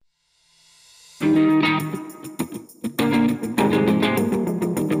Hello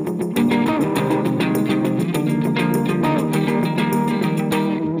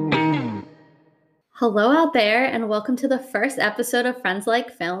out there, and welcome to the first episode of Friends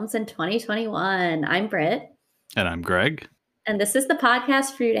Like Films in 2021. I'm Britt, And I'm Greg. and this is the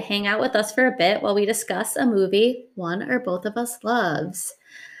podcast for you to hang out with us for a bit while we discuss a movie one or both of us loves.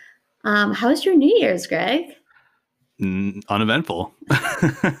 How was your New Year's, Greg? Uneventful.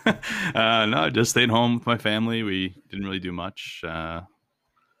 No, just stayed home with my family. We didn't really do much.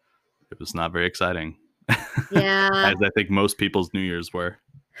 It was not very exciting. Yeah, As I think most people's New Year's were.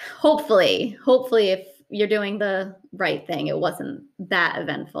 hopefully, if you're doing the right thing, it wasn't that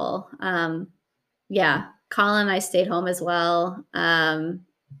eventful. Yeah, Colin and I stayed home as well.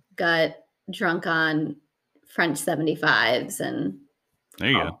 Got drunk on French 75s and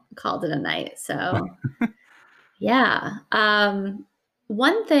There you go. called it a night. So yeah.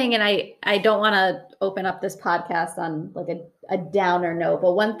 One thing, and I don't want to open up this podcast on like a downer note,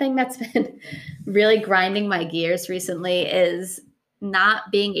 but one thing that's been really grinding my gears recently is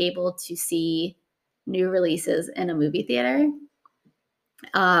not being able to see new releases in a movie theater.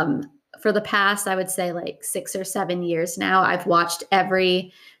 For the past, I would say like 6 or 7 years now, I've watched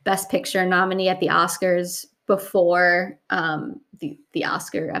every Best Picture nominee at the Oscars before the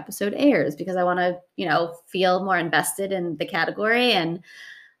Oscar episode airs because I want to, feel more invested in the category. And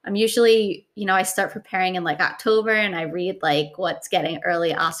I'm usually, I start preparing in like October and I read like what's getting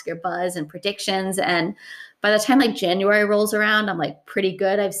early Oscar buzz and predictions. And by the time like January rolls around, I'm like pretty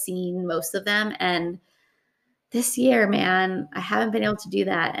good. I've seen most of them. And this year, man, I haven't been able to do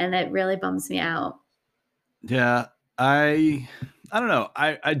that. And it really bums me out. Yeah, I don't know.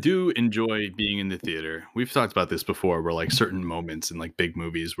 I do enjoy being in the theater. We've talked about this before where like certain moments in like big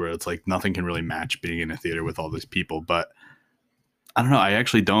movies where it's like nothing can really match being in a theater with all these people. But I don't know. I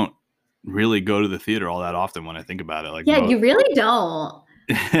actually don't really go to the theater all that often when I think about it. Like, Yeah, you really don't.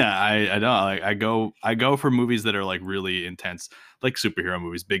 yeah, I don't. Like, I go for movies that are like really intense, like superhero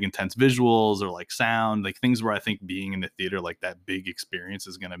movies, big intense visuals or like sound, like things where I think being in the theater, like that big experience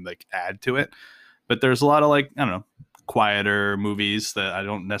is gonna like add to it. But there's a lot of like, I don't know, quieter movies that I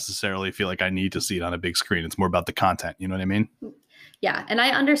don't necessarily feel like I need to see it on a big screen. It's more about the content. You know what I mean? Yeah, and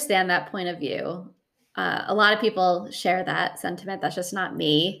I understand that point of view. A lot of people share that sentiment. That's just not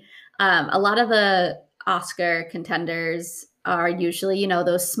me. A lot of the Oscar contenders are usually,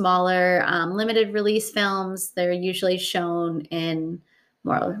 those smaller, limited release films. They're usually shown in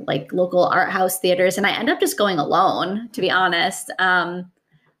more like local art house theaters. And I end up just going alone, to be honest,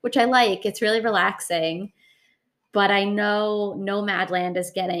 which I like. It's really relaxing. But I know Nomadland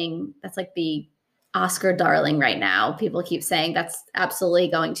is that's like the Oscar darling right now. People keep saying that's absolutely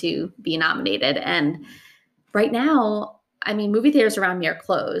going to be nominated. And right now, I mean, movie theaters around me are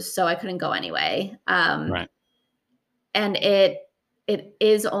closed, so I couldn't go anyway. Right. And it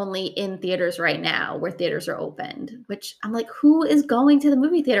is only in theaters right now where theaters are opened, which I'm like, who is going to the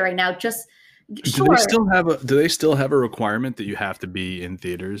movie theater right now? Just sure. Do they still have a requirement that you have to be in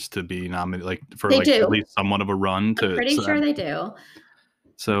theaters to be nominated, like for They like do. at least somewhat of a run? I'm pretty sure they do.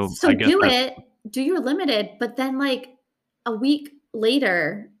 So I guess do your limited, but then like a week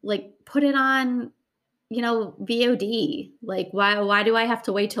later, like put it on, VOD. Like why do I have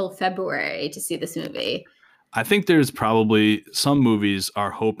to wait till February to see this movie? I think there's probably some movies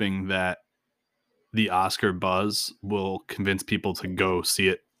are hoping that the Oscar buzz will convince people to go see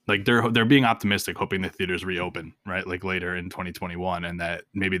it. Like they're being optimistic, hoping the theaters reopen, right? Like later in 2021, and that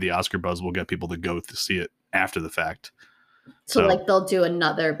maybe the Oscar buzz will get people to go to see it after the fact. So like they'll do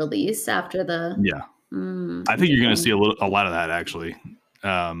another release after the. Yeah, I think you're going to see a lot of that actually.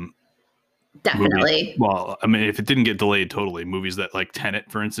 Definitely. Well, I mean, if it didn't get delayed totally, movies that like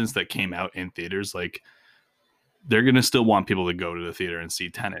Tenet, for instance, that came out in theaters, like they're going to still want people to go to the theater and see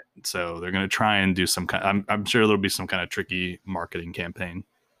Tenet. So they're going to try and do some kind. I'm sure there'll be some kind of tricky marketing campaign.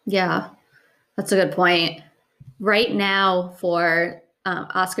 Yeah, that's a good point. Right now for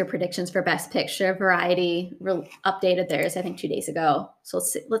Oscar predictions for Best Picture, Variety updated theirs, I think 2 days ago. So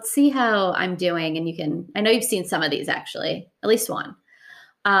let's see how I'm doing. And I know you've seen some of these actually, at least one.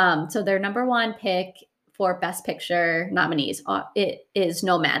 So their number one pick for Best Picture nominees, it is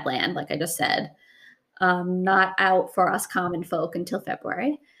Nomadland, like I just said. Not out for us common folk until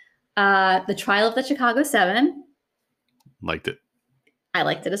February. The Trial of the Chicago 7. Liked it. I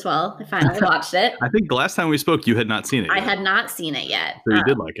liked it as well. I finally watched it. I think the last time we spoke, you had not seen it yet. I had not seen it yet. So you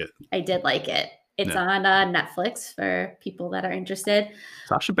did like it. I did like it. It's on Netflix for people that are interested.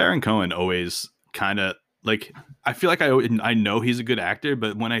 Sacha Baron Cohen always kind of like I feel like I know he's a good actor,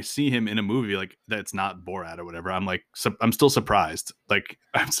 but when I see him in a movie like that's not Borat or whatever, I'm like I'm still surprised. Like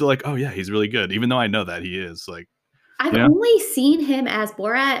I'm still like, oh yeah, he's really good, even though I know that he is. Like, I've you know, only seen him as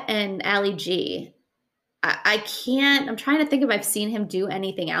Borat and Ali G. I can't. I'm trying to think if I've seen him do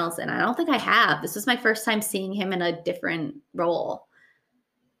anything else, and I don't think I have. This is my first time seeing him in a different role,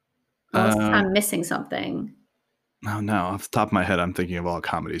 unless uh, I'm missing something. oh no, off the top of my head, I'm thinking of all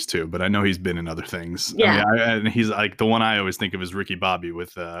comedies too, but I know he's been in other things. I mean, Yeah. and he's like the one I always think of is Ricky Bobby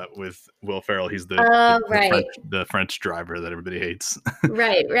with Will Ferrell. He's Oh, right. the French driver that everybody hates.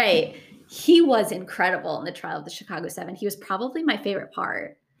 Right, right. He was incredible in the trial of the Chicago Seven. He was probably my favorite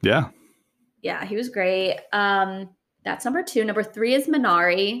part. Yeah, Yeah, he was great. That's number two. Number three is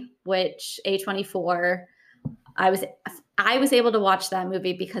Minari, which A24. I was I was able to watch that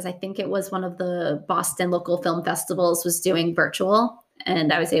movie because I think it was one of the Boston local film festivals was doing virtual,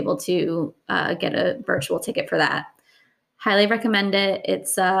 and I was able to get a virtual ticket for that. Highly recommend it.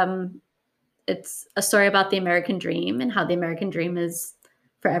 It's a story about the American dream and how the American dream is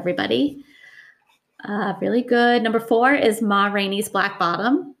for everybody. Really good. Number four is Ma Rainey's Black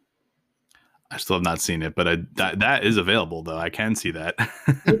Bottom. I still have not seen it, but that is available though. I can see that.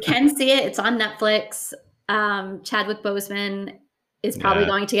 You can see it. It's on Netflix. Chadwick Boseman is probably Yeah,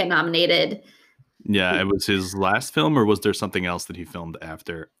 going to get nominated. yeah. It was his last film, or was there something else that he filmed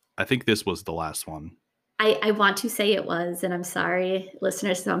after? I think this was the last one. I want to say it was, and I'm sorry,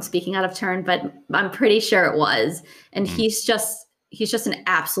 listeners, if I'm speaking out of turn, but I'm pretty sure it was. And Mm. he's just an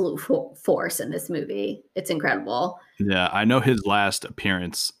absolute force in this movie. It's incredible. Yeah, I know his last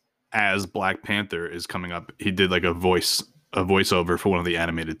appearance as Black Panther is coming up. He did like a voiceover for one of the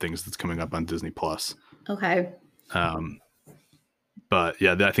animated things that's coming up on Disney Plus. Okay. Um, but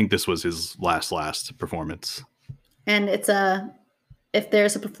yeah, I think this was his last performance. And it's a if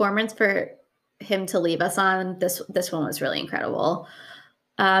there's a performance for him to leave us on, this one was really incredible.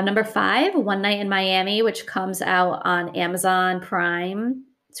 Number five, One Night in Miami, which comes out on Amazon Prime.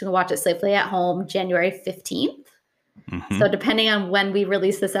 So you can watch it safely at home January 15th. So Hmm. depending on when we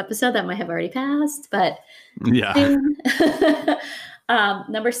release this episode, that might have already passed, but Yeah, soon.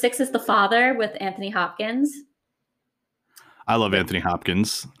 Number six is The Father with Anthony Hopkins. I love Anthony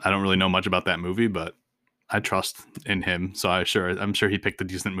Hopkins. I don't really know much about that movie, but I trust in him. So I'm sure he picked a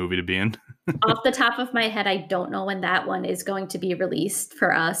decent movie to be in. Off the top of my head, I don't know when that one is going to be released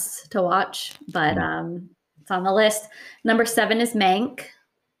for us to watch, but it's on the list. Number seven is Mank.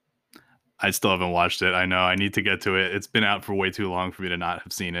 I still haven't watched it. I know I need to get to it. It's been out for way too long for me to not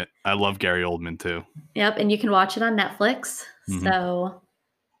have seen it. I love Gary Oldman too. Yep, and you can watch it on Netflix. Hmm. So,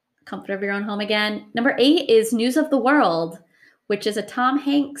 comfort of your own home again. Number eight is News of the World, which is a Tom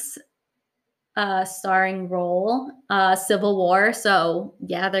Hanks starring role, Civil War. So,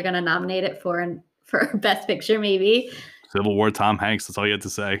 yeah, they're going to nominate it for Best Picture, maybe. Civil War, Tom Hanks. That's all you had to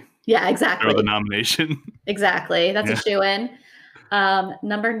say. Yeah, Throw the exactly. nomination. Exactly. That's Yeah. a shoe in.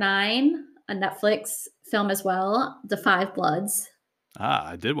 Number nine, a Netflix film as well, The Five Bloods.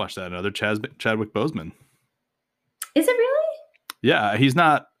 I did watch that. Another Chadwick Boseman. Is it really? Yeah, he's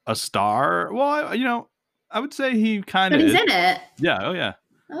not a star. Well, I would say he kind But of he's is. in it. Yeah. Oh yeah.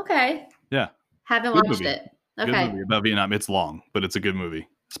 Okay. Yeah. Haven't Good watched movie. it. Good Okay. movie about Vietnam. It's long, but it's a good movie.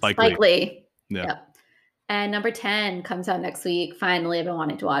 Spike Lee. Spike Lee. Yeah. Yep. And number 10 comes out next week. Finally, I've been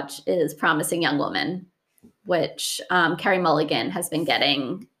wanting to watch is Promising Young Woman, which Carrie Mulligan has been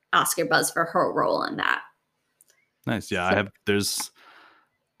getting Oscar buzz for her role in that. Nice. Yeah. So,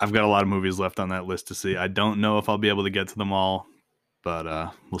 I've got a lot of movies left on that list to see. I don't know if I'll be able to get to them all, but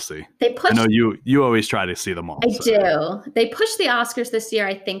we'll see. they I pushed. know you always try to see them all. I So. do. They pushed the Oscars this year,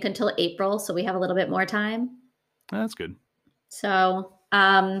 I think, until April, so we have a little bit more time. That's good. So,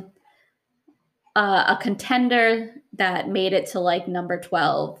 a contender that made it to like number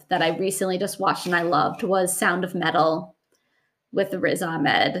 12 that I recently just watched and I loved was Sound of Metal with Riz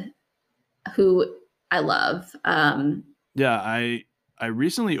Ahmed, who I love. Yeah, I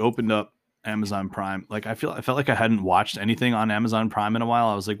recently opened up Amazon Prime. Like I felt like I hadn't watched anything on Amazon Prime in a while.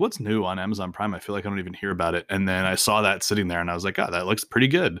 I was like, what's new on Amazon Prime? I feel like I don't even hear about it. And then I saw that sitting there and I was like, oh, that looks pretty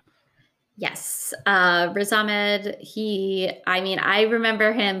good. Yes, Riz Ahmed. I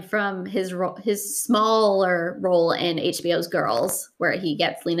remember him from his smaller role in HBO's Girls, where he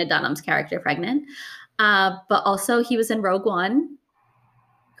gets Lena Dunham's character pregnant. But also he was in Rogue One,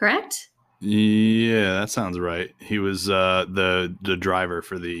 correct? Yeah, that sounds right. He was the driver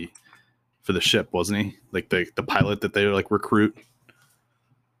for the ship, wasn't he? Like the pilot that they like recruit.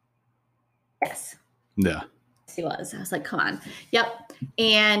 Yes. Yeah. He was. I was like, come on. Yep.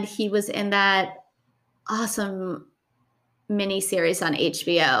 And he was in that awesome mini series on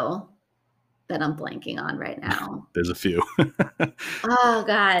HBO that I'm blanking on right now. There's a few. Oh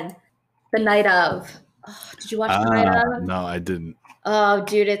God, The Night of. Oh, did you watch The Night of? No, I didn't. Oh,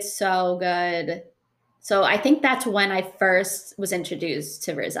 dude, it's so good. So I think that's when I first was introduced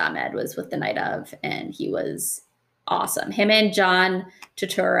to Riz Ahmed was with The Night of, and he was awesome. Him and John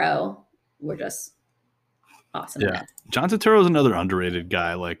Turturro were just awesome in Yeah, it. John Turturro is another underrated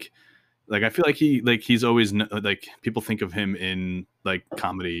guy. Like I feel like he's always like people think of him in like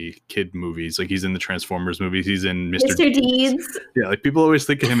comedy kid movies. Like he's in the Transformers movies. He's in Mr. Deeds. Yeah, like people always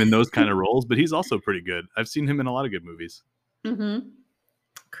think of him in those kind of roles, but he's also pretty good. I've seen him in a lot of good movies. Mm-hmm.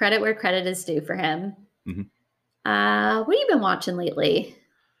 Credit where credit is due for him. Mm-hmm. What have you been watching lately?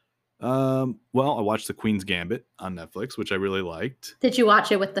 Well, I watched The Queen's Gambit on Netflix, which I really liked. Did you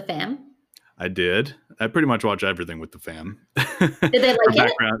watch it with the fam? I did. I pretty much watch everything with the fam. Did they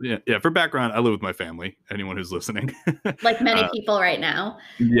like it? Yeah. For background, I live with my family. Anyone who's listening, like many people right now.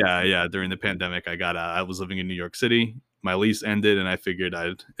 Yeah. During the pandemic, I was living in New York City. My lease ended, and I figured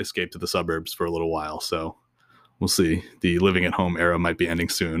I'd escape to the suburbs for a little while. So we'll see. The living at home era might be ending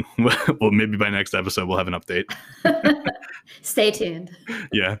soon. Well, maybe by next episode we'll have an update. Stay tuned.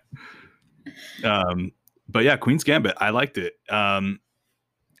 Yeah. But yeah, Queen's Gambit. I liked it.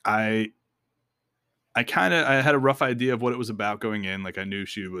 I had a rough idea of what it was about going in. Like I knew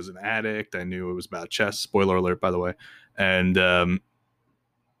she was an addict. I knew it was about chess. Spoiler alert, by the way. And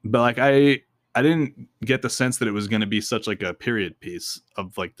but like I didn't get the sense that it was going to be such like a period piece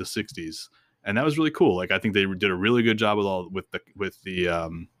of like the 60s. And that was really cool. Like I think they did a really good job with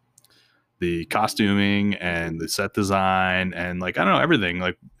the costuming and the set design and like I don't know, everything.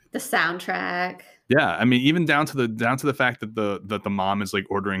 Like the soundtrack. Yeah, I mean, even down to the fact that the mom is like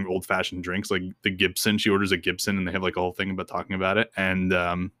ordering old fashioned drinks, like the Gibson. She orders a Gibson, and they have like a whole thing about talking about it. And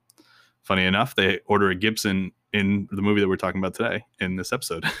funny enough, they order a Gibson in the movie that we're talking about today in this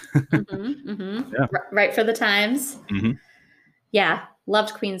episode. Yeah, right for the times. Mm-hmm. Yeah,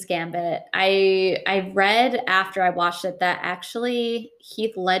 loved Queen's Gambit. I read after I watched it that actually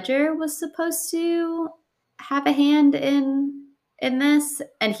Heath Ledger was supposed to have a hand in this,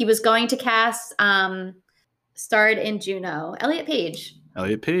 and he was going to cast starred in Juno, Elliot Page.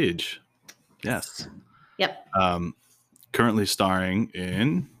 Yes. Yep. Currently starring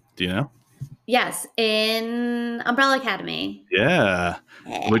in, do you know? Yes, in Umbrella Academy. Yeah.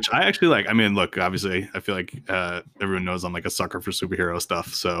 Which I actually like. I mean, look, obviously I feel like everyone knows I'm like a sucker for superhero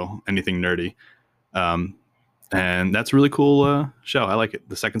stuff, so anything nerdy. And that's a really cool show. I like it.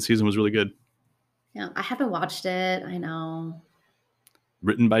 The second season was really good. Yeah, I haven't watched it. I know.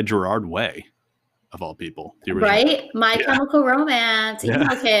 Written by Gerard Way, of all people. The original. Right? My Chemical Romance.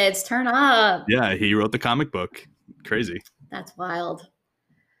 Emo kids, turn up. Yeah, he wrote the comic book. Crazy. That's wild.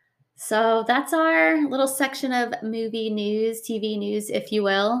 So that's our little section of movie news, TV news, if you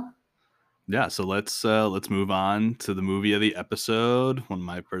will. Yeah, so let's move on to the movie of the episode. One of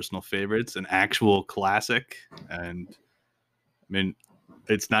my personal favorites, an actual classic. And I mean,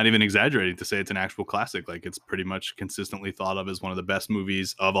 it's not even exaggerating to say it's an actual classic. Like it's pretty much consistently thought of as one of the best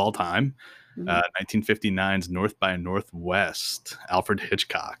movies of all time. 1959's North by Northwest, Alfred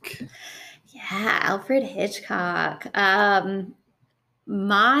Hitchcock. Yeah, Alfred Hitchcock.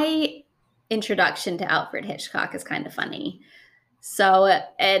 My introduction to Alfred Hitchcock is kind of funny. So,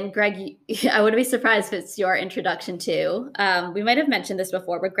 and Greg, I wouldn't be surprised if it's your introduction too. We might have mentioned this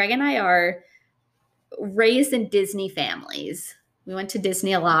before, but Greg and I are raised in Disney families. We went to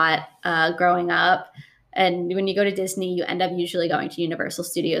Disney a lot growing up. And when you go to Disney, you end up usually going to Universal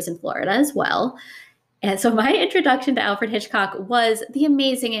Studios in Florida as well. And so my introduction to Alfred Hitchcock was the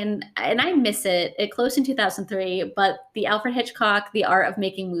amazing, and I miss it. It closed in 2003, but the Alfred Hitchcock, The Art of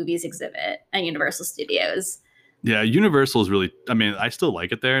Making Movies exhibit at Universal Studios. Yeah, Universal is really, I mean, I still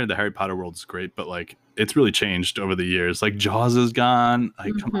like it there. The Harry Potter world is great, but like it's really changed over the years. Like Jaws is gone.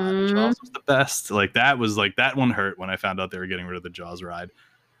 Like, come on, Jaws was the best. Like that one hurt when I found out they were getting rid of the Jaws ride.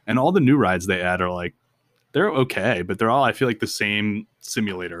 And all the new rides they add are like, they're okay, but they're all, I feel like, the same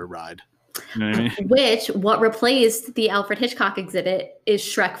simulator ride. You know what I mean? What replaced the Alfred Hitchcock exhibit is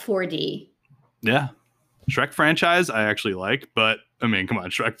Shrek 4D. Yeah. Shrek franchise I actually like, but I mean, come on,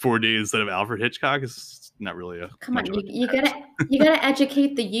 Shrek 4D instead of Alfred Hitchcock is not really a. Come on, you gotta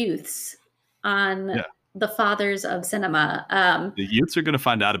educate the youths on the fathers of cinema. The youths are gonna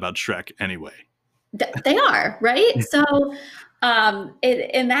find out about Shrek anyway. They are, right? So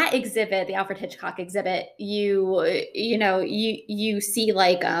in that exhibit, the Alfred Hitchcock exhibit, you see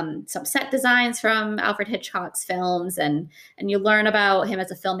like some set designs from Alfred Hitchcock's films, and you learn about him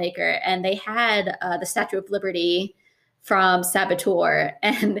as a filmmaker. And they had the Statue of Liberty from Saboteur,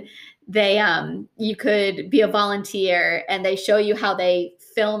 and they you could be a volunteer, and they show you how they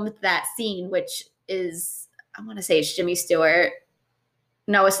filmed that scene, which is, I want to say it's Jimmy Stewart.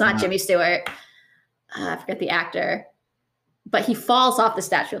 No, it's not Jimmy Stewart. I forget the actor, but he falls off the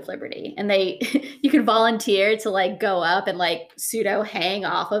Statue of Liberty, and you can volunteer to like go up and like pseudo hang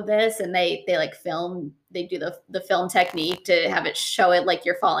off of this, and they like film, they do the film technique to have it show it like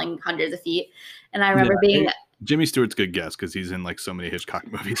you're falling hundreds of feet. And I remember being Jimmy Stewart's a good guess because he's in like so many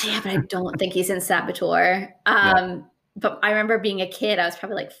Hitchcock movies. Yeah, but I don't think he's in Saboteur. But I remember being a kid, I was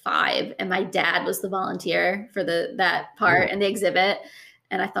probably like 5, and my dad was the volunteer for that part in the exhibit,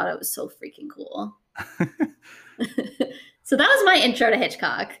 and I thought it was so freaking cool. So that was my intro to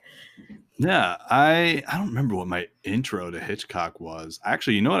Hitchcock. Yeah, I don't remember what my intro to Hitchcock was.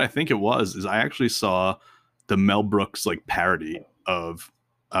 Actually, you know what I think it was is I actually saw the Mel Brooks like parody of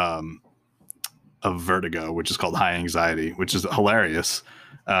Vertigo, which is called High Anxiety, which is hilarious.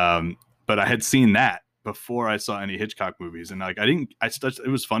 But I had seen that before I saw any Hitchcock movies, and like it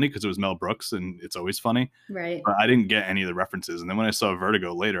was funny because it was Mel Brooks, and it's always funny, right? But I didn't get any of the references. And then when I saw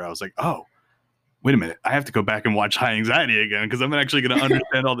Vertigo later, I was like, oh, wait a minute, I have to go back and watch High Anxiety again because I'm actually going to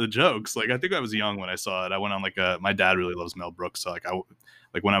understand all the jokes. Like, I think I was young when I saw it. I went on like my dad really loves Mel Brooks. So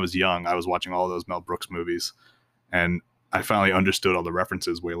like when I was young, I was watching all those Mel Brooks movies, and I finally understood all the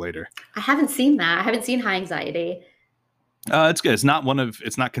references way later. I haven't seen that. I haven't seen High Anxiety. It's good. It's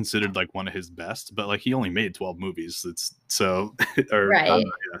not considered like one of his best, but like he only made 12 movies. Right.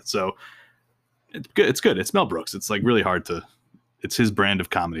 So it's good. It's good. It's Mel Brooks. It's like really hard it's his brand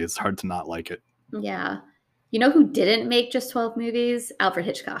of comedy. It's hard to not like it. Yeah. You know who didn't make just 12 movies? Alfred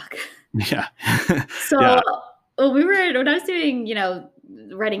Hitchcock. Yeah. So when I was doing,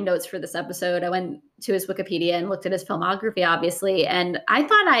 writing notes for this episode, I went to his Wikipedia and looked at his filmography, obviously. And I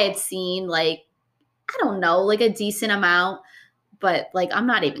thought I had seen like, I don't know, like a decent amount, but like, I'm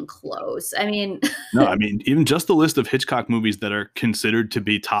not even close. I mean, no, I mean, even just the list of Hitchcock movies that are considered to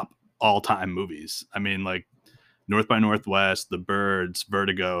be top all-time movies. I mean, like North by Northwest, The Birds,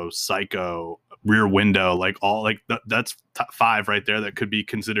 Vertigo, Psycho, Rear Window, like all like that's top 5 right there that could be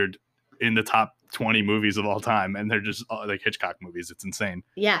considered in the top 20 movies of all time, and they're just like Hitchcock movies. It's insane.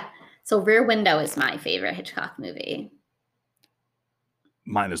 Yeah. So Rear Window is my favorite Hitchcock movie.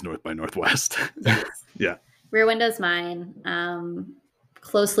 Mine is North by Northwest. Yes. Yeah. Rear Window's mine.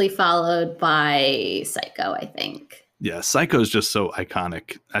 Closely followed by Psycho, I think. Yeah, Psycho is just so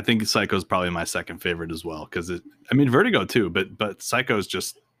iconic. I think Psycho is probably my second favorite as well because Vertigo too, but Psycho is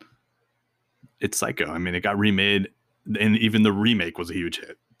just it's Psycho. I mean, it got remade, and even the remake was a huge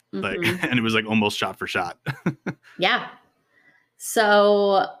hit. Like, and it was like almost shot for shot. Yeah.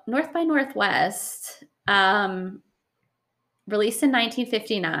 So North by Northwest, released in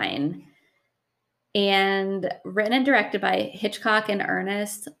 1959, and written and directed by Hitchcock and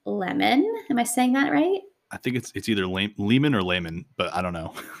Ernest Lehman. Am I saying that right? I think it's either Lehman or Lehman, but I don't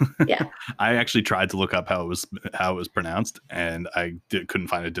know. Yeah. I actually tried to look up how it was pronounced, and I couldn't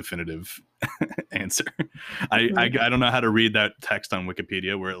find a definitive answer. I don't know how to read that text on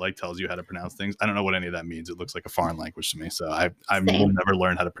Wikipedia where it like tells you how to pronounce things. I don't know what any of that means. It looks like a foreign language to me, so I will never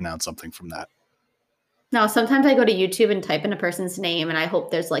learn how to pronounce something from that. No, sometimes I go to YouTube and type in a person's name, and I hope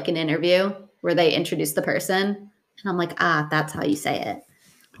there's like an interview where they introduce the person, and I'm like, that's how you say it.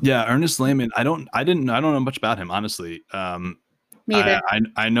 Yeah, Ernest Lehman. I don't know much about him, honestly. Me either.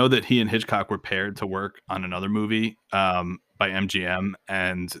 I know that he and Hitchcock were paired to work on another movie by MGM,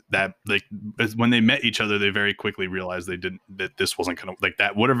 and that like when they met each other, they very quickly realized that this wasn't gonna like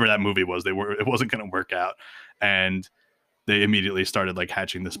that whatever that movie was, it wasn't gonna work out, and they immediately started like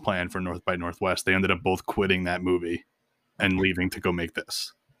hatching this plan for North by Northwest. They ended up both quitting that movie and leaving to go make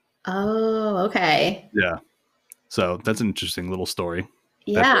this. Oh, okay. Yeah. So that's an interesting little story.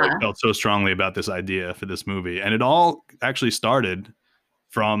 Yeah. I felt so strongly about this idea for this movie. And it all actually started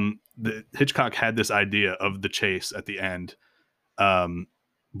from Hitchcock had this idea of the chase at the end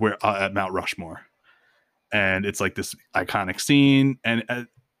where at Mount Rushmore. And it's like this iconic scene. And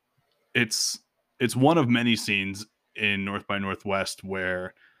it's one of many scenes in North by Northwest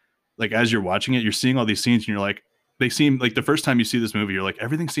where like as you're watching it, you're seeing all these scenes and you're like, they seem like the first time you see this movie, you're like,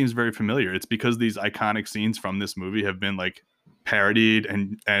 everything seems very familiar. It's because these iconic scenes from this movie have been like parodied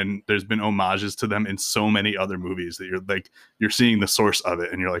and there's been homages to them in so many other movies that you're seeing the source of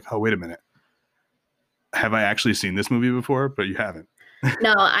it and you're like, oh, wait a minute. Have I actually seen this movie before? But you haven't.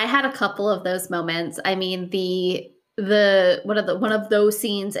 No, I had a couple of those moments. I mean, the one of those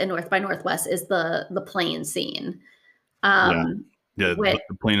scenes in North by Northwest is the plane scene. Yeah, the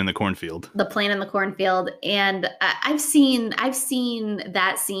plane in the cornfield. The plane in the cornfield. And I've seen that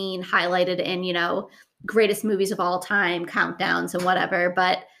scene highlighted in, greatest movies of all time, countdowns and whatever.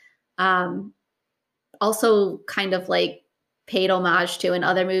 But also kind of like paid homage to in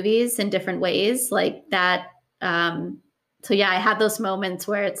other movies in different ways, like that. So yeah, I had those moments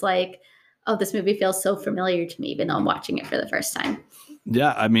where it's like, oh, this movie feels so familiar to me, even though I'm watching it for the first time.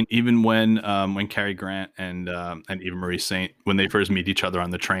 Yeah, I mean, even when Cary Grant and Eva Marie Saint, when they first meet each other on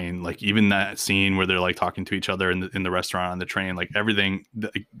the train, like even that scene where they're like talking to each other in the restaurant on the train, like everything,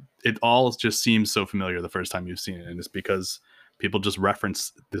 it all just seems so familiar the first time you've seen it, and it's because people just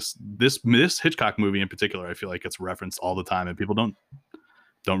reference this Hitchcock movie in particular. I feel like it's referenced all the time, and people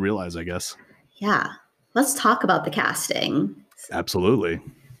don't realize, I guess. Yeah, let's talk about the casting. Absolutely.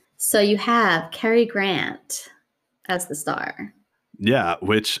 So you have Cary Grant as the star. Yeah,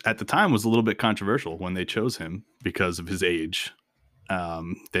 which at the time was a little bit controversial when they chose him because of his age.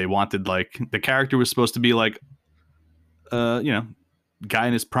 They wanted, like, the character was supposed to be like, you know, guy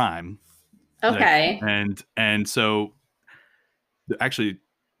in his prime. Like, Okay. and so actually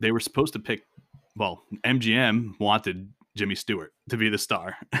they were supposed to pick, well, MGM wanted Jimmy Stewart to be the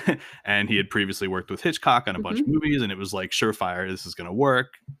star. And he had previously worked with Hitchcock on a bunch of movies, and it was like surefire, this is going to work,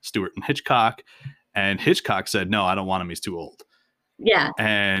 Stewart and Hitchcock. And Hitchcock said, no, I don't want him, he's too old. Yeah.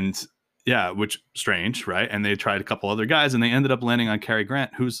 And yeah, which strange, right? And they tried a couple other guys, and they ended up landing on Cary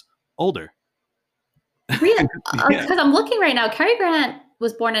Grant, who's older. Really? Because I'm looking right now. Cary Grant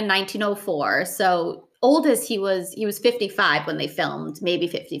was born in 1904, so oldest he was 55 when they filmed, maybe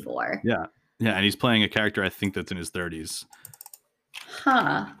 54. Yeah, and he's playing a character I think that's in his 30s.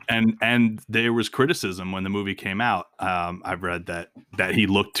 Huh. And there was criticism when the movie came out. I've read that he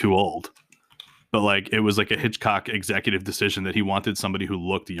looked too old. But like it was like a Hitchcock executive decision that he wanted somebody who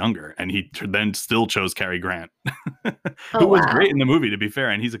looked younger, and he then still chose Cary Grant, who was great in the movie, to be fair,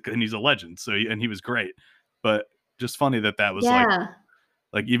 and he's a legend. So he was great, but just funny that was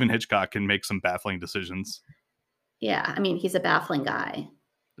like even Hitchcock can make some baffling decisions. Yeah, I mean he's a baffling guy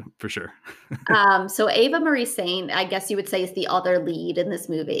for sure. So Eva Marie Saint, I guess you would say, is the other lead in this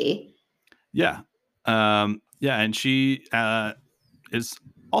movie. Yeah, and she is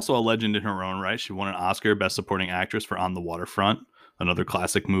also a legend in her own right. She won an Oscar Best Supporting Actress for On the Waterfront, another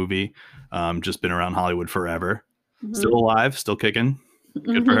classic movie. Just been around Hollywood forever. Mm-hmm. Still alive, still kicking.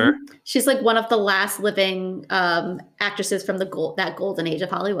 Good for her. She's like one of the last living actresses from that golden age of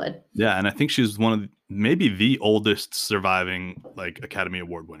Hollywood. Yeah, and I think she's one of maybe the oldest surviving like Academy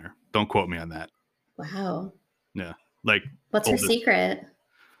Award winner. Don't quote me on that. Wow. Yeah, like what's her secret?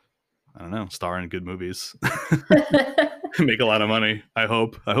 I don't know. Star in good movies. Make a lot of money. I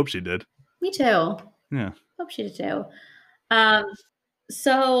hope she did. Me too. Yeah. Hope she did too.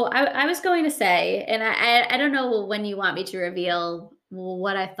 So I was going to say, and I don't know when you want me to reveal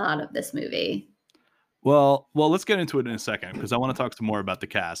what I thought of this movie. Well, let's get into it in a second, because I want to talk some more about the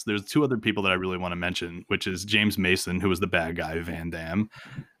cast. There's two other people that I really want to mention, which is James Mason, who was the bad guy, Van Damme.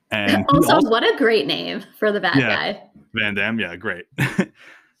 And also, what a great name for the bad guy. Van Damme, yeah, great.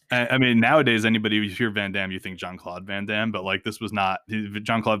 I mean, nowadays, anybody you hear Van Damme, you think Jean-Claude Van Damme, but like this was not,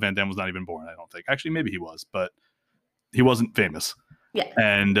 Jean-Claude Van Damme was not even born, I don't think. Actually, maybe he was, but he wasn't famous. Yeah.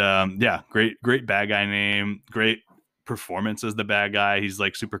 And great bad guy name, great performance as the bad guy. He's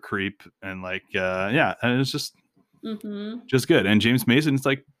like super creep and like, and it's just good. And James Mason's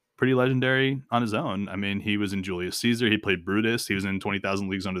like pretty legendary on his own. I mean, he was in Julius Caesar. He played Brutus. He was in 20,000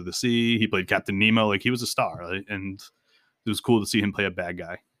 Leagues Under the Sea. He played Captain Nemo. Like he was a star, right? And it was cool to see him play a bad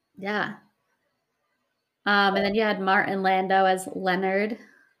guy. Yeah. And then you had Martin Landau as Leonard.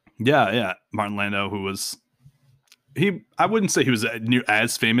 Yeah. Martin Landau, who was I wouldn't say he was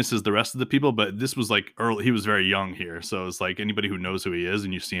as famous as the rest of the people, but this was like early. He was very young here. So it's like anybody who knows who he is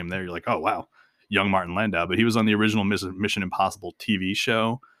and you see him there, you're like, oh, wow, young Martin Landau. But he was on the original Mission Impossible TV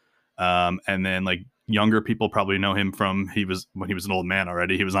show. And then like younger people probably know him from when he was an old man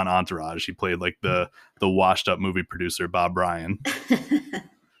already. He was on Entourage. He played like the washed up movie producer, Bob Bryan.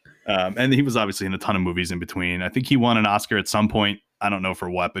 And he was obviously in a ton of movies in between. I think he won an Oscar at some point. I don't know for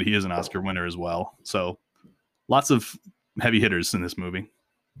what, but he is an Oscar winner as well. So lots of heavy hitters in this movie.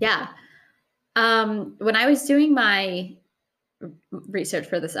 Yeah. When I was doing my research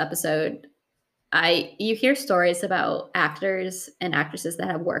for this episode, you hear stories about actors and actresses that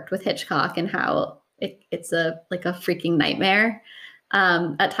have worked with Hitchcock and how it's a freaking nightmare.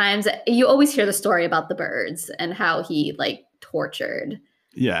 At times, you always hear the story about the birds and how he like tortured.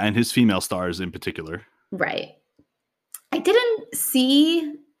 Yeah, and his female stars in particular. Right. I didn't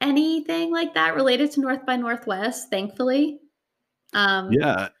see anything like that related to North by Northwest, thankfully.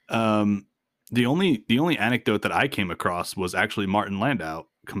 The only anecdote that I came across was actually Martin Landau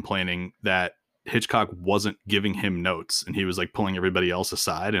complaining that Hitchcock wasn't giving him notes, and he was like pulling everybody else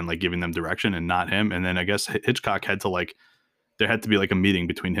aside and like giving them direction and not him. And then I guess Hitchcock had to like there had to be like a meeting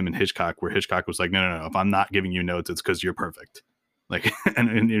between him and Hitchcock where Hitchcock was like, no, if I'm not giving you notes, it's because you're perfect. Like,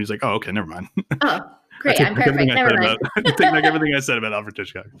 and he was like, oh, okay, never mind. Oh, I great. take I'm back everything perfect. I Never said mind. about take back everything I said about Alfred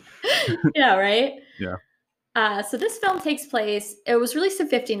Hitchcock. Yeah, right. Yeah. So this film takes place. It was released in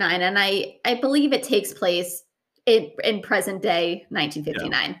 '59, and I believe it takes place in present day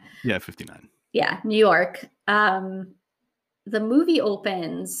 1959. Yeah, 59. Yeah, New York. The movie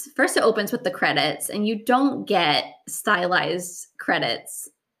opens first. It opens with the credits, and you don't get stylized credits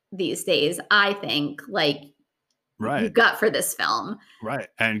these days. I think like you Right. got for this film. Right.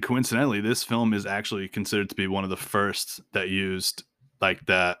 And coincidentally, this film is actually considered to be one of the first that used like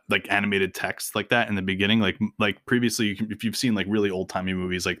that, like animated text like that in the beginning. Like previously, if you've seen like really old timey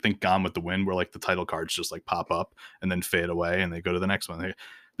movies, like think Gone with the Wind, where like the title cards just like pop up and then fade away and they go to the next one.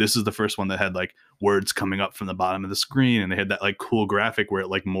 This is the first one that had like words coming up from the bottom of the screen, and they had that like cool graphic where it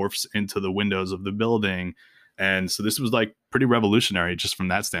like morphs into the windows of the building. And so this was like pretty revolutionary just from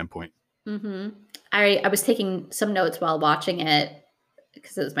that standpoint. Mm-hmm. I was taking some notes while watching it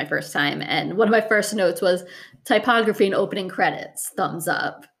because it was my first time, and one of my first notes was typography and opening credits, thumbs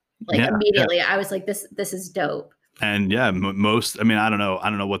up. Like Yeah. immediately, I was like, "This is dope." And yeah, most. I mean, I don't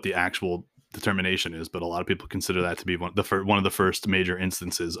know what the actual determination is, but a lot of people consider that to be one of the first major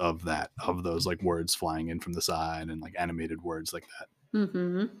instances of that, of those like words flying in from the side and like animated words like that.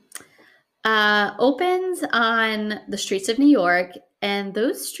 Mm-hmm. Opens on the streets of New York, and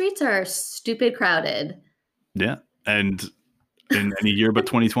those streets are stupid crowded. Yeah, and in any year but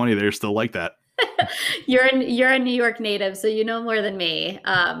 2020, they're still like that. You're a New York native, so you know more than me.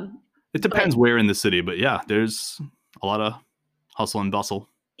 It depends where in the city, but yeah, there's a lot of hustle and bustle.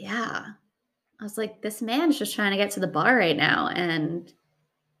 Yeah. I was like, this man's just trying to get to the bar right now. And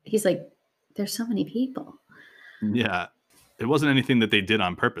he's like, there's so many people. Yeah, it wasn't anything that they did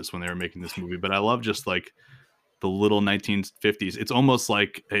on purpose when they were making this movie, but I love just like the little 1950s. It's almost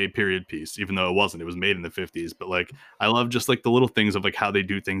like a period piece, even though it wasn't. It was made in the 50s, but like I love just like the little things of like how they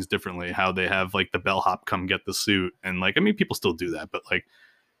do things differently, how they have like the bellhop come get the suit, and like I mean, people still do that, but like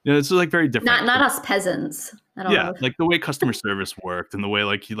it's just like very different. Not us peasants. I don't Yeah, know. like the way customer service worked, and the way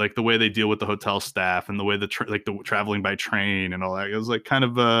like the way they deal with the hotel staff, and the way the traveling by train and all that. It was like kind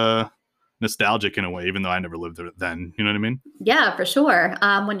of nostalgic in a way, even though I never lived there then. You know what I mean? Yeah, for sure.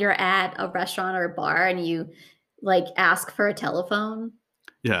 When you're at a restaurant or a bar and you like ask for a telephone.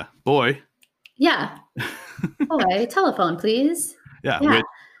 Yeah, boy. Yeah. Boy, telephone, please. Yeah, Yeah.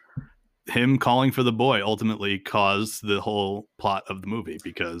 him calling for the boy ultimately caused the whole plot of the movie,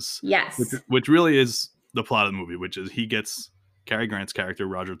 because Yes. which really is the plot of the movie, which is Cary Grant's character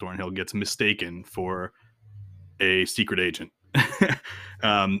Roger Thornhill gets mistaken for a secret agent.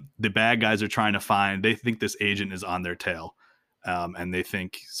 The bad guys are trying to they think this agent is on their tail, and they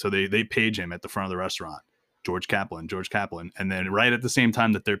page him at the front of the restaurant, George Kaplan, and then right at the same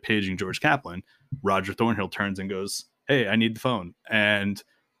time that they're paging George Kaplan, Roger Thornhill turns and goes, "Hey, I need the phone," and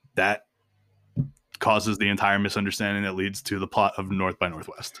that causes the entire misunderstanding that leads to the plot of North by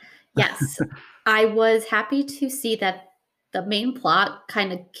Northwest. Yes. I was happy to see that the main plot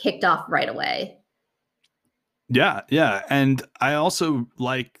kind of kicked off right away. Yeah, and I also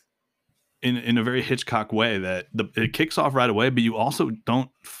like in a very Hitchcock way that it kicks off right away, but you also don't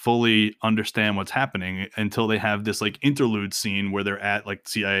fully understand what's happening until they have this like interlude scene where they're at like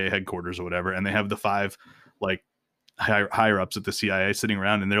CIA headquarters or whatever, and they have the five like higher ups at the CIA sitting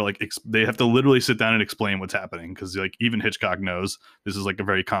around, and they're like they have to literally sit down and explain what's happening, because like even Hitchcock knows this is like a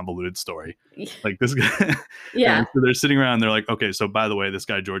very convoluted story. Like this guy, Yeah. so they're sitting around, and they're like, okay, so by the way, this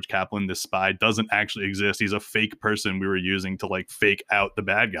guy George Kaplan, this spy, doesn't actually exist. He's a fake person we were using to like fake out the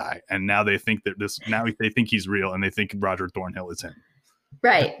bad guy, and now they think they think he's real, and they think Roger Thornhill is him.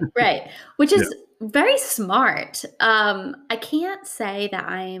 Right. Which is very smart. I can't say that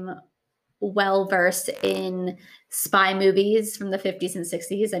I'm well versed in spy movies from the 50s and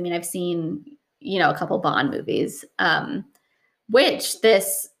 60s. I mean, I've seen, a couple Bond movies, which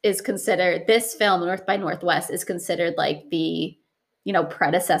this film, North by Northwest, is considered like the,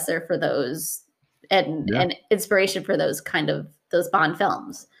 predecessor for those and inspiration for those Bond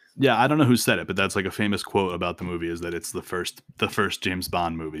films. Yeah, I don't know who said it, but that's like a famous quote about the movie, is that it's the first James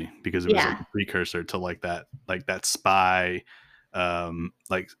Bond movie, because it was like a precursor to like that spy,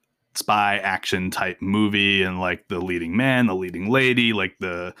 like spy action type movie, and like the leading man, the leading lady, like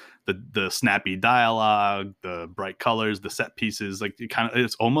the snappy dialogue, the bright colors, the set pieces, like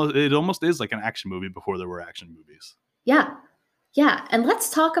it almost is like an action movie before there were action movies. Yeah. And let's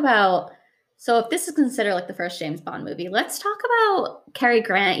talk about, so if this is considered like the first James Bond movie, let's talk about Cary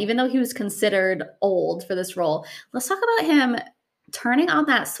Grant. Even though he was considered old for this role, let's talk about him turning on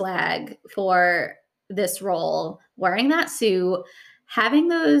that swag for this role, wearing that suit, having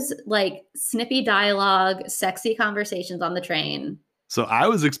those like snippy dialogue, sexy conversations on the train. So I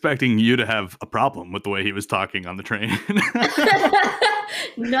was expecting you to have a problem with the way he was talking on the train.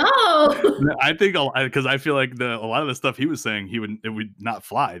 No. I think because I feel like a lot of the stuff he was saying, it would not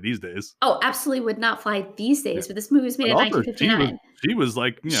fly these days. Oh, absolutely would not fly these days. But this movie was made in But also, 1959. she was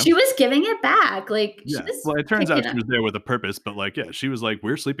like, She was giving it back. Like, she yeah. was Well, it turns out picking she was there with a purpose, but like, yeah, she was like,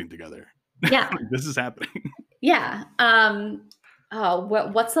 we're sleeping together. Yeah. This is happening. Yeah. Oh,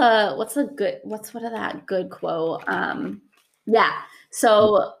 what's a good, what of that good quote? Yeah.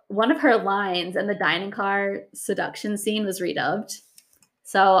 So one of her lines in the dining car seduction scene was redubbed.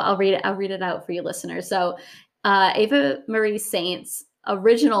 So I'll read it out for you listeners. So Ava Marie Saint's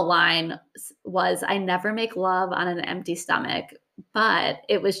original line was, "I never make love on an empty stomach," but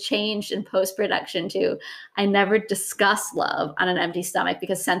it was changed in post-production to, "I never discuss love on an empty stomach,"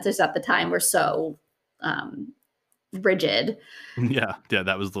 because censors at the time were so rigid. Yeah,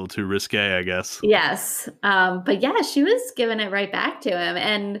 that was a little too risque, I guess. Yes. But yeah, she was giving it right back to him.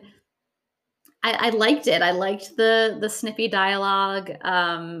 And I liked it. I liked the snippy dialogue.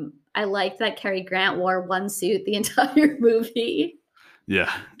 I liked that Cary Grant wore one suit the entire movie.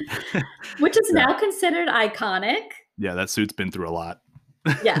 Yeah. Which is now considered iconic. Yeah, that suit's been through a lot.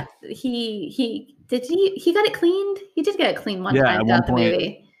 Yeah. He got it cleaned? He did get it cleaned one time throughout the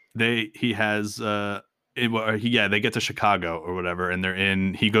movie. They get to Chicago or whatever,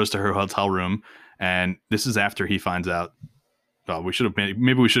 and he goes to her hotel room, and this is after he finds out. Well, we should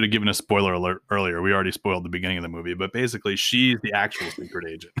have given a spoiler alert earlier. We already spoiled the beginning of the movie, but basically she's the actual secret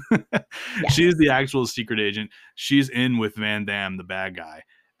agent. Yes. She's the actual secret agent. She's in with Van Damme, the bad guy.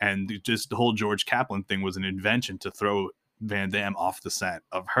 And just the whole George Kaplan thing was an invention to throw Van Damme off the set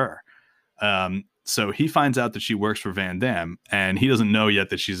of her. So he finds out that she works for Van Damme, and he doesn't know yet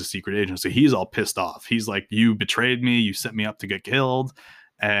that she's a secret agent. So he's all pissed off. He's like, "You betrayed me. You set me up to get killed."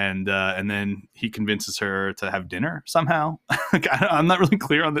 And then he convinces her to have dinner somehow. I'm not really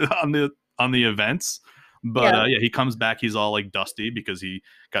clear on the events, but yeah, he comes back. He's all like dusty because he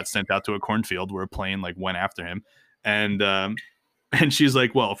got sent out to a cornfield where a plane like went after him, and she's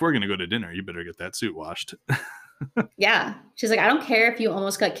like, "Well, if we're gonna go to dinner, you better get that suit washed." Yeah, she's like, "I don't care if you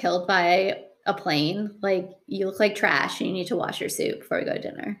almost got killed by a plane. Like, you look like trash, and you need to wash your suit before we go to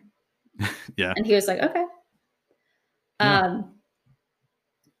dinner." Yeah, and he was like, "Okay."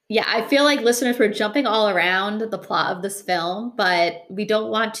 Yeah, I feel like listeners were jumping all around the plot of this film, but we don't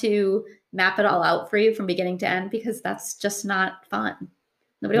want to map it all out for you from beginning to end because that's just not fun.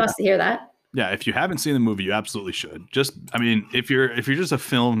 Nobody wants to hear that. Yeah, if you haven't seen the movie, you absolutely should. If you're just a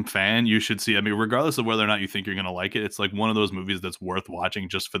film fan, you should see. I mean, regardless of whether or not you think you're going to like it, it's like one of those movies that's worth watching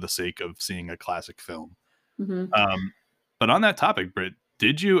just for the sake of seeing a classic film. Mm-hmm. But on that topic, Britt,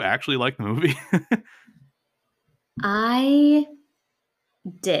 did you actually like the movie? I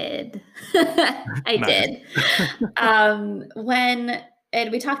did. I did.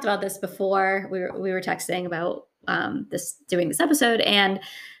 And we talked about this before, we were texting about doing this episode, and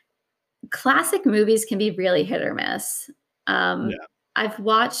classic movies can be really hit or miss. I've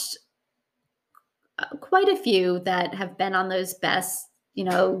watched quite a few that have been on those best,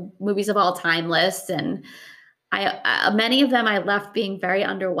 movies of all time lists, and many of them I left being very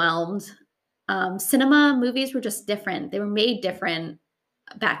underwhelmed. Cinema movies were just different. They were made different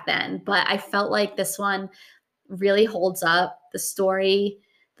back then, but I felt like this one really holds up. The story,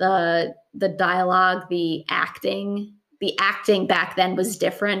 the dialogue, the acting back then was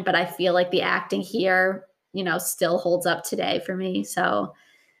different, but I feel like the acting here, still holds up today for me. So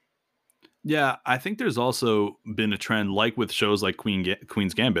yeah, I think there's also been a trend, like with shows like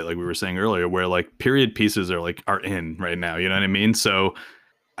Queen's Gambit, like we were saying earlier, where like period pieces are in right now. You know what I mean? So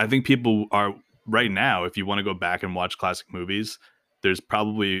I think people are right now, if you want to go back and watch classic movies, there's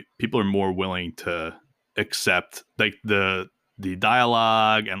probably people are more willing to accept like the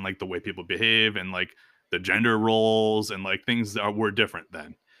dialogue and like the way people behave and like the gender roles and like things were different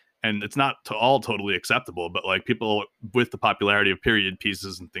then. And it's not all totally acceptable, but like people with the popularity of period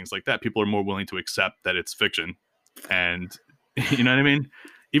pieces and things like that, people are more willing to accept that it's fiction. And you know what I mean?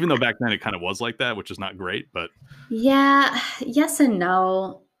 Even though back then it kind of was like that, which is not great, but yeah, yes and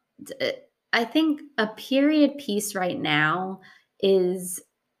no. I think a period piece right now is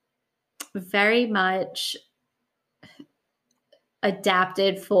very much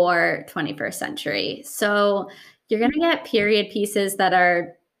adapted for 21st century. So you're going to get period pieces that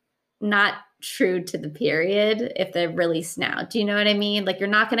are not true to the period if they're released now. Do you know what I mean? Like, I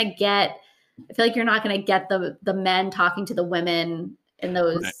feel like you're not going to get the men talking to the women in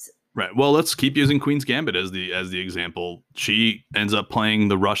those. Right. Well, let's keep using Queen's Gambit as the example. She ends up playing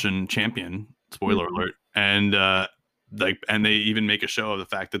the Russian champion Spoiler Mhm. alert. And and they even make a show of the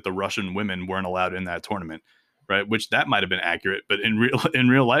fact that the Russian women weren't allowed in that tournament, right? Which that might have been accurate, but in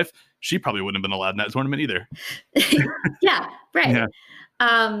real life, she probably wouldn't have been allowed in that tournament either. Yeah, right. Yeah.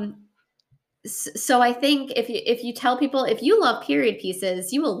 Um, so I think if you tell people if you love period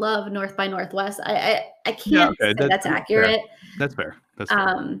pieces, you will love North by Northwest. I Yeah. can't Okay. say that's That's fair. accurate. That's fair. That's fair.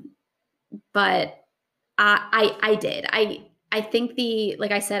 Um, but I did. I think the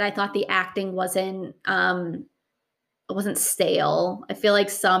like I said, I thought the acting wasn't stale. I feel like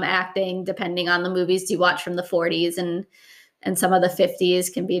some acting, depending on the movies you watch from the 40s and some of the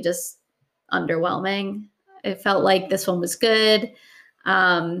 50s, can be just underwhelming. It felt like this one was good.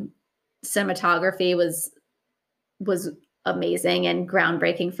 Um, Cinematography was amazing and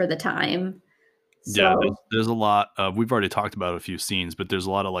groundbreaking for the time. Yeah, So there's a lot of, we've already talked about a few scenes, but there's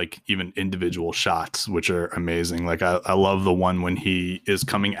a lot of like even individual shots which are amazing. Like I love the one when he is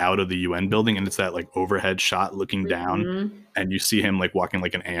coming out of the UN building and it's that like overhead shot looking down mhm. and you see him like walking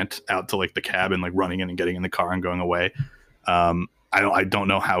like an ant out to like the cabin, like running in and getting in the car and going away. I don't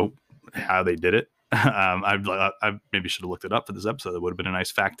know how they did it. I maybe should have looked it up for this episode. It would have been a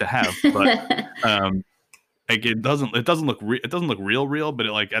nice fact to have, but um, like it doesn't it doesn't look real, but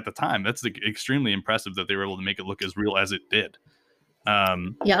it, like at the time that's like extremely impressive that they were able to make it look as real as it did.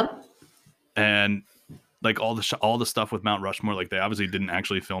 Yep. And like all the stuff with Mount Rushmore, like they obviously didn't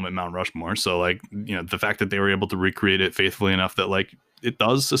actually film at Mount Rushmore, so like the fact that they were able to recreate it faithfully enough that like it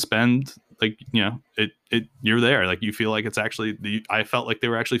does suspend, like it you're there, like you feel like it's actually I felt like they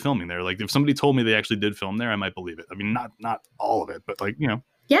were actually filming there. Like if somebody told me they actually did film there, I might believe it. I mean, not all of it, but like Yeah.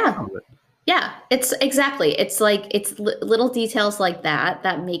 some of it. Yeah, it's exactly. It's like it's little details like that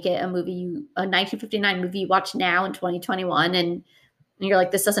that make it a 1959 movie you watch now in 2021, and you're like,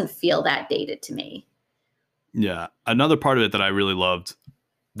 this doesn't feel that dated to me. Yeah, another part of it that I really loved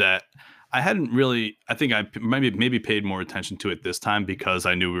that I hadn't really, I think I maybe paid more attention to it this time because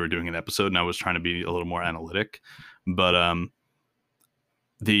I knew we were doing an episode and I was trying to be a little more analytic. But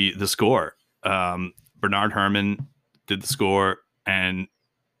the score, Bernard Herrmann did the score, and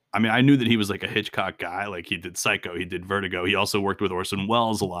I mean I knew that he was like a Hitchcock guy. Like he did Psycho, he did Vertigo. He also worked with Orson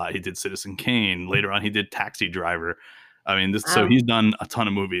Welles a lot. He did Citizen Kane. Later on, he did Taxi Driver. I mean, so Wow. he's done a ton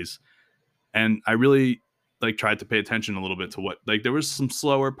of movies, and I really like tried to pay attention a little bit to what, like there was some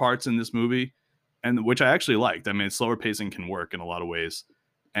slower parts in this movie, and which I actually liked. I mean, slower pacing can work in a lot of ways,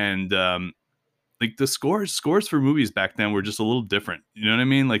 and like the scores for movies back then were just a little different. You know what I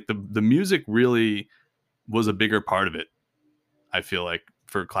mean? Like the music really was a bigger part of it. I feel like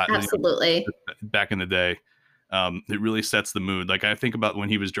for Absolutely. back in the day. It really sets the mood. Like I think about when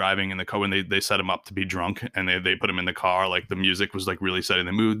he was driving in the car, when they set him up to be drunk and they put him in the car, like the music was like really setting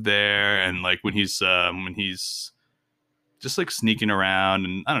the mood there. And like when he's just like sneaking around,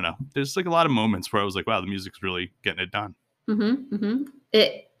 and I don't know, there's like a lot of moments where I was like, wow, the music's really getting it done.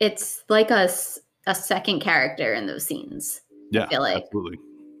 It's like a second character in those scenes. I Yeah, feel like absolutely.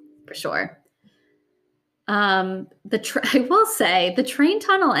 for sure. I will say the train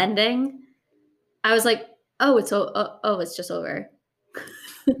tunnel ending. I was like, oh, it's just over.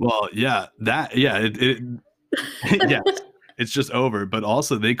 Well, yeah, it yes, it's just over. But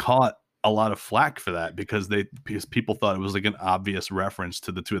also, they caught a lot of flack for that because people thought it was like an obvious reference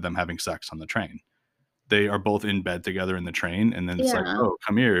to the two of them having sex on the train. They are both in bed together in the train, and then it's like, Yeah. oh,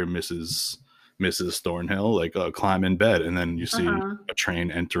 come here, Mrs. Thornhill, like climb in bed, and then you see Uh-huh. a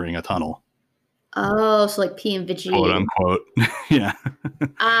train entering a tunnel, Oh, so like P and quote PMVG. unquote. Yeah,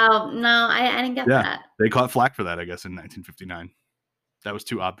 Oh no, I didn't get yeah. that. They caught flack for that, I guess, in 1959. That was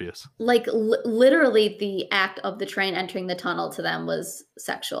too obvious. Like literally, the act of the train entering the tunnel to them was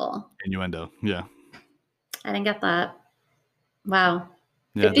sexual. Innuendo. Yeah, I didn't get that. Wow.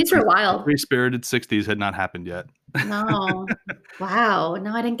 yeah. 50s were The wild. free spirited 60s had not happened yet. No. Wow.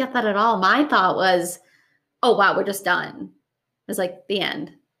 No, I didn't get that at all. My thought was, oh wow, we're just done. It was like the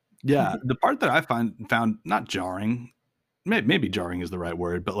end. Yeah, the part that I found not jarring, maybe jarring is the right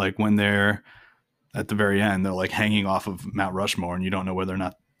word, but like when they're at the very end, they're like hanging off of Mount Rushmore, and you don't know whether or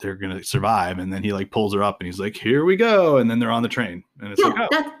not they're gonna survive. And then he like pulls her up, and he's like, "Here we go!" And then they're on the train, and it's Yeah, like,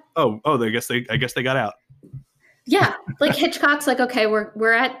 that oh, I guess they got out. yeah. Like Hitchcock's like, okay,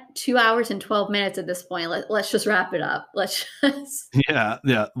 we're at 2 hours and 12 minutes at this point. Let's just wrap it up. Let's just Yeah,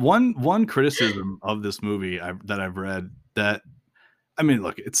 yeah. One criticism of this movie that I've read that, I mean,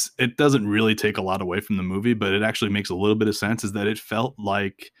 look, it doesn't really take a lot away from the movie, but it actually makes a little bit of sense. Is that it felt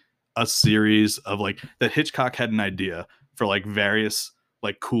like a series of like that Hitchcock had an idea for like various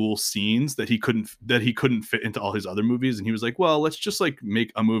like cool scenes that he couldn't fit into all his other movies, and he was like, well, let's just like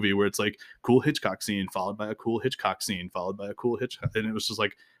make a movie where it's like cool Hitchcock scene followed by a cool Hitchcock scene followed by a cool Hitchcock, and it was just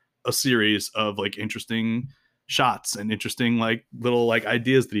like a series of like interesting shots and interesting like little like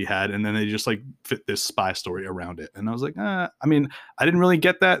ideas that he had, and then they just like fit this spy story around it. And I was like, I mean, I didn't really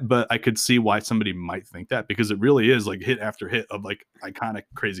get that, but I could see why somebody might think that, because it really is like hit after hit of like iconic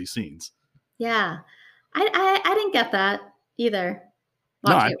crazy scenes. Yeah. I didn't get that either.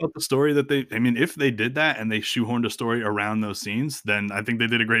 No, I Watching it. thought the story that I mean, if they did that and they shoehorned a story around those scenes, then I think they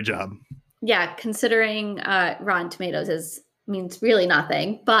did a great job. Yeah, considering Rotten Tomatoes is means really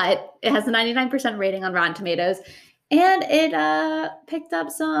nothing, but it has a 99% rating on Rotten Tomatoes, and it picked up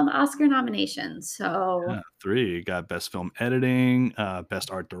some Oscar nominations. So Yeah, 3. You got best film editing,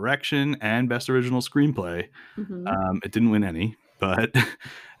 best art direction, and best original screenplay. mhm. It didn't win any, but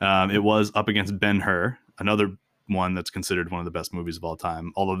it was up against Ben-Hur, another one that's considered one of the best movies of all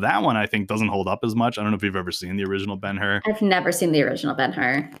time. Although that one I think doesn't hold up as much. I don't know if you've ever seen the original Ben-Hur. I've never seen the original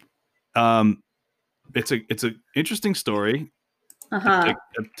Ben-Hur. Um, it's a interesting story. Uh-huh.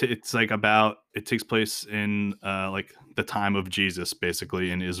 It's like about, it takes place in like the time of Jesus,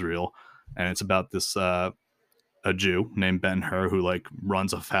 basically in Israel, and it's about this a Jew named Ben-Hur who like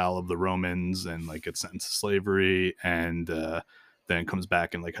runs afoul of the Romans and like gets sentenced to slavery, and then comes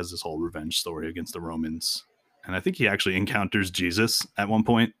back and like has this whole revenge story against the Romans. And I think he actually encounters Jesus at one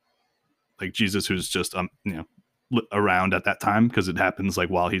point, like Jesus who's just around at that time, because it happens like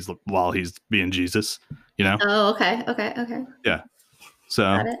while he's being Jesus, you know. Oh, okay. Okay. Okay. Yeah. So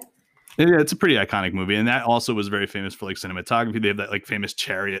Got it. yeah, it's a pretty iconic movie, and that also was very famous for like cinematography. They have that like famous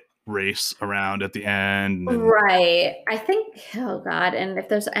chariot race around at the end. And Right. I think, oh God, and if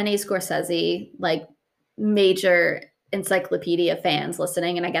there's any Scorsese, like major encyclopedia fans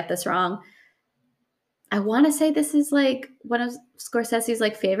listening, and I get this wrong, I want to say this is like one of Scorsese's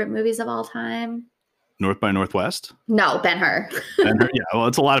like favorite movies of all time. North by Northwest. No, Ben-Hur. Ben-Hur, yeah, well,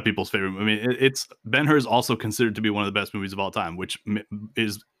 it's a lot of people's favorite. I mean, it's Ben-Hur is also considered to be one of the best movies of all time, which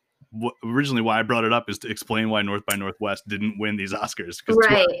is originally why I brought it up, is to explain why North by Northwest didn't win these Oscars, because 2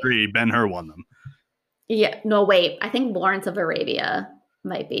 out of Right. 3 Ben-Hur won them. Yeah. No, wait. I think Lawrence of Arabia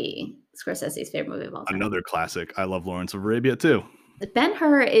might be Scorsese's favorite movie of all time. Another classic. I love Lawrence of Arabia too.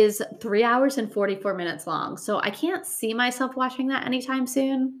 Ben-Hur is 3 hours and 44 minutes long, so I can't see myself watching that anytime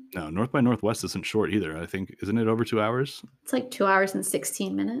soon. No, North by Northwest isn't short either. I think, isn't it over 2 hours? It's like 2 hours and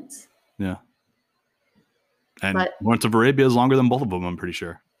 16 minutes. Yeah. And But Lawrence of Arabia is longer than both of them, I'm pretty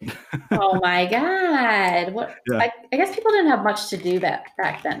sure. oh my God. What Yeah. I guess people didn't have much to do back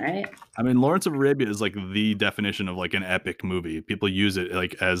then, right? I mean, Lawrence of Arabia is like the definition of like an epic movie. People use it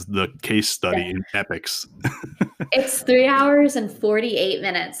like as the case study in epics. It's 3 hours and 48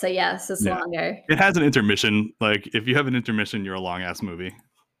 minutes. So yes, it's Yeah. longer. It has an intermission. Like if you have an intermission, you're a long ass movie.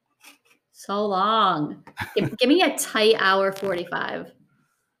 So long. Give me a tight hour 45.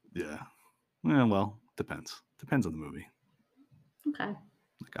 Yeah. Well, depends. Depends on the movie. Okay.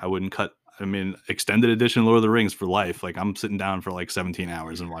 Like I wouldn't cut. I mean, extended edition Lord of the Rings for life. Like I'm sitting down for like 17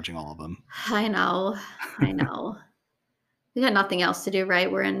 hours and watching all of them. I know. I know. We got nothing else to do,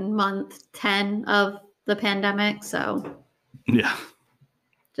 right? We're in month 10 of the pandemic, so Yeah.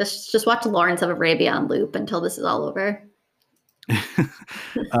 just watch Lawrence of Arabia on loop until this is all over.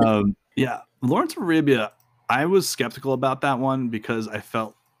 Yeah. Lawrence of Arabia, I was skeptical about that one because I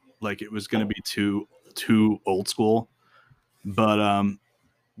felt like it was going to be too old school. But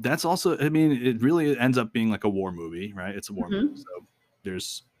that's also, I mean, it really ends up being like a war movie, right? It's a war movie, so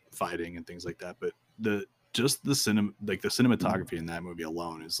there's fighting and things like that. But the cinematography in that movie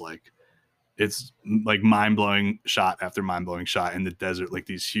alone is like, it's like mind-blowing shot after mind-blowing shot in the desert, like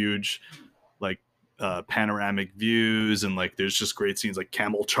these huge like panoramic views, and like there's just great scenes like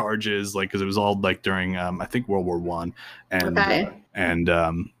camel charges, like because it was all like during I think World War One, and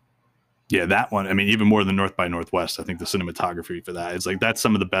yeah, that one, I mean, even more than North by Northwest, I think the cinematography for that is like, that's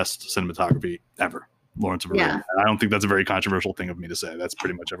some of the best cinematography ever. Lawrence of Arabia. I don't think that's a very controversial thing of me to say. That's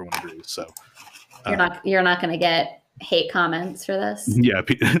pretty much everyone agrees. So You're not going to get hate comments for this. Yeah,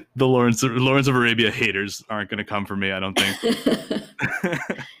 the Lawrence of Arabia haters aren't going to come for me, I don't think.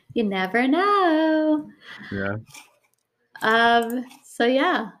 You never know. Yeah. So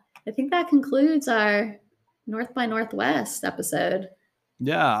yeah, I think that concludes our North by Northwest episode.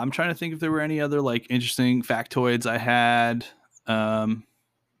 Yeah, I'm trying to think if there were any other like interesting factoids I had.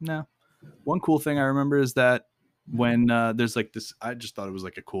 No. One cool thing I remember is that when there's like this, I just thought it was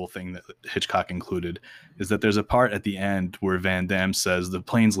like a cool thing that Hitchcock included, is that there's a part at the end where Van Damme says the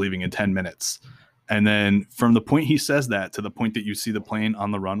plane's leaving in 10 minutes. And then from the point he says that to the point that you see the plane on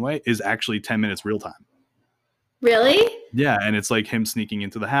the runway is actually 10 minutes real time. Really? Yeah, and it's like him sneaking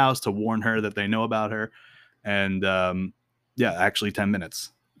into the house to warn her that they know about her. And yeah, actually 10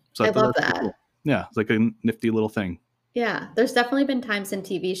 minutes. So I love that. cool. Yeah, it's like a nifty little thing. Yeah, there's definitely been times in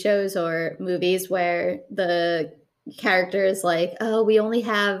TV shows or movies where the character is like, "Oh, we only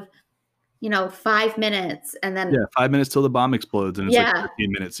have, 5 minutes," and then Yeah, 5 minutes till the bomb explodes, and it's like a yeah,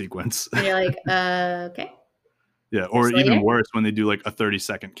 15-minute sequence. and you're like, "Okay, Yeah, catch or you even later." worse when they do, like, a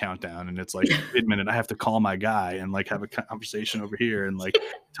 30-second countdown, and it's like, "Wait a minute, I have to call my guy and, like, have a conversation over here and, like,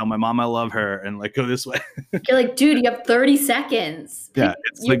 tell my mom I love her and, like, go this way." You're like, "Dude, you have 30 seconds. Yeah, Pick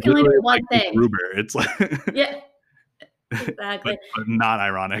it's, you like, can only literally do like one thing." MacGruber. It's like Yeah, but exactly. not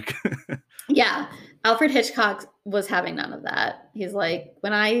ironic. Yeah, Alfred Hitchcock was having none of that. He's like,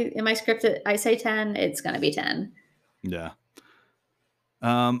 "When I in my script, I say 10, it's gonna be 10." Yeah.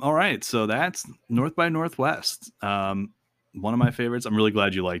 All right, so that's North by Northwest. One of my favorites. I'm really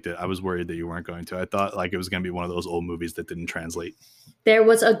glad you liked it. I was worried that you weren't going to. I thought like it was going to be one of those old movies that didn't translate. There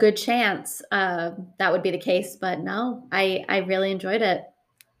was a good chance, that would be the case, but no, I really enjoyed it.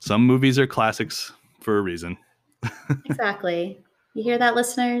 Some movies are classics for a reason. Exactly. You hear that,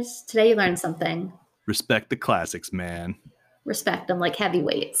 listeners? Today you learned something. Respect the classics, man. Respect them like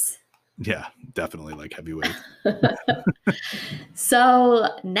heavyweights. Yeah, definitely like heavyweight. So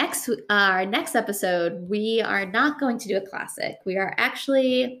our next episode, we are not going to do a classic. We are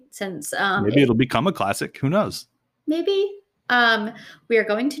actually, since Maybe it'll become a classic. Who knows? maybe we are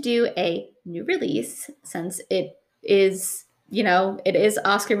going to do a new release since it is, it is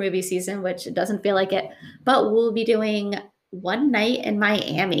Oscar movie season, which it doesn't feel like it, but we'll be doing One Night in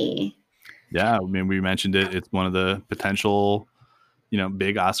Miami. Yeah, I mean, we mentioned it. It's one of the potential,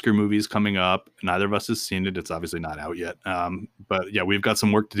 big Oscar movies coming up. Neither of us has seen it. It's obviously not out yet. But yeah, we've got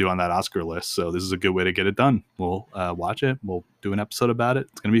some work to do on that Oscar list. So this is a good way to get it done. We'll watch it. We'll do an episode about it.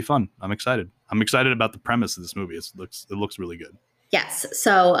 It's going to be fun. I'm excited. I'm excited about the premise of this movie. It looks really good. Yes.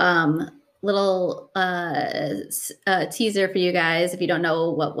 So little teaser for you guys if you don't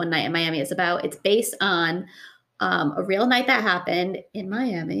know what One Night in Miami is about. It's based on a real night that happened in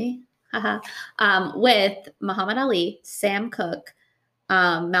Miami with Muhammad Ali, Sam Cooke,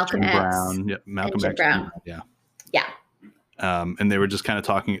 Malcolm Jim X, Brown, yeah, Malcolm Jim X, Brown. yeah. Yeah. And they were just kind of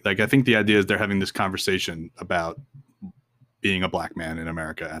talking. Like, I think the idea is they're having this conversation about being a black man in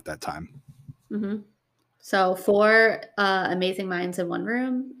America at that time. Mm-hmm. So 4 amazing minds in one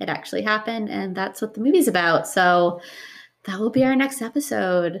room. It actually happened, and that's what the movie's about. So that will be our next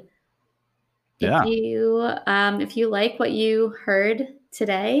episode. Yeah. If you like what you heard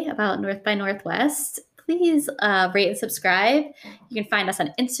today about North by Northwest, please rate and subscribe. You can find us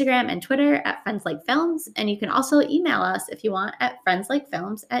on Instagram and Twitter at Friends Like Films, and you can also email us if you want at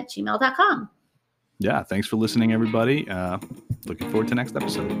friendslikeFilms@gmail.com. Yeah. Thanks for listening, everybody. Looking forward to next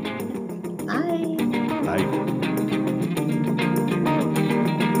episode. Bye. Bye.